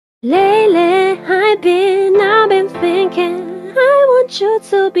Lately, I've been thinking I want you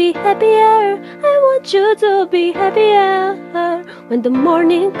to be happier. I want you to be happier. When the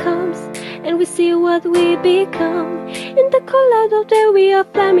morning comes and we see what we become, in the cold light of day we are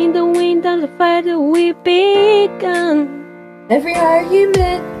flaming the wind and the fire that we begun. Every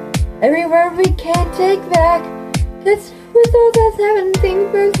argument, every word we can't take back, that's with all that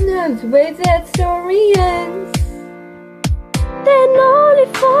 17 knows ways that story ends. Then only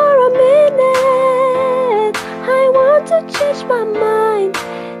for a minute I want to change my mind.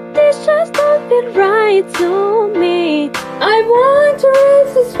 This just don't feel right to me. I want to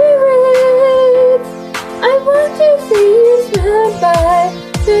raise the spirits. I want to see you smile by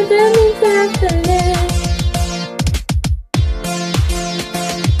to the means happening.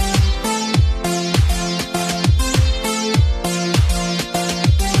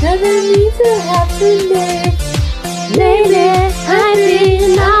 Never needs to happen. Lately, I've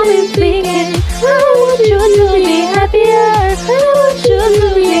been thinking I want you to be happier. I want you to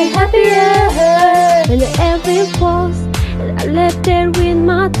be happier. And every pause that I left there with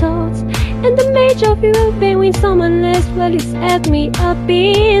my thoughts, and the image of you being with someone else, well, it's at me up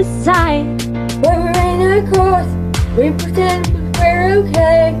inside. When we're in our course, we pretend we're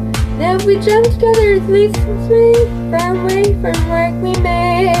okay. Then we jump together, at least me far away from work we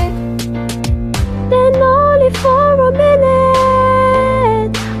made. Then only for a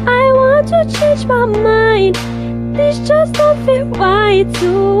minute I want to change my mind. This just don't feel right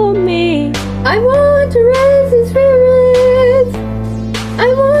to me. I want to raise the spirits.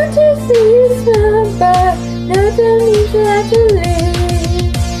 I want to see you smile, but now don't need to have to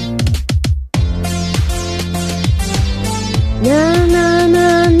leave. Na na na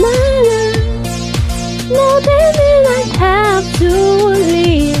na na. Now baby I have to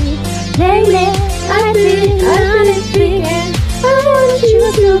leave. Lately I've been thinking I want you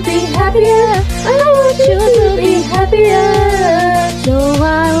to be happier. I want you to be happier. So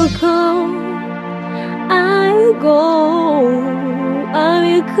I'll go, I'll go, I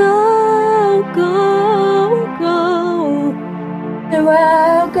will go. So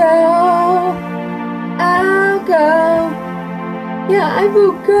I'll go. Yeah, I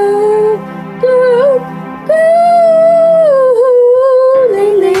will go.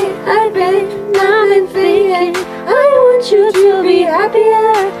 Lately I've been thinking I want you to be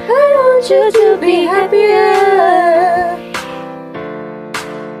happier. I want you to be happier.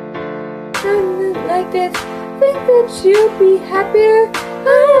 Something like this, think that you'll be happier. I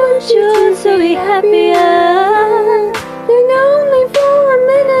want you to be happier. Then only for a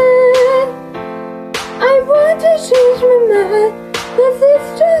minute I want to change my mind, 'cause it's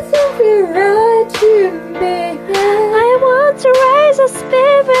just don't feel right to me. I want to raise a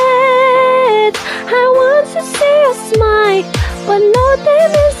spirit. I want to see you smile, but no, that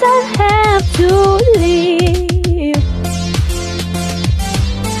means I have to leave.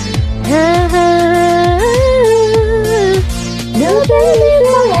 No, that means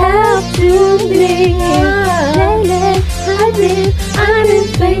I have to leave. Lately, I've been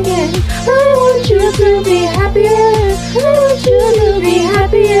thinking I want you to be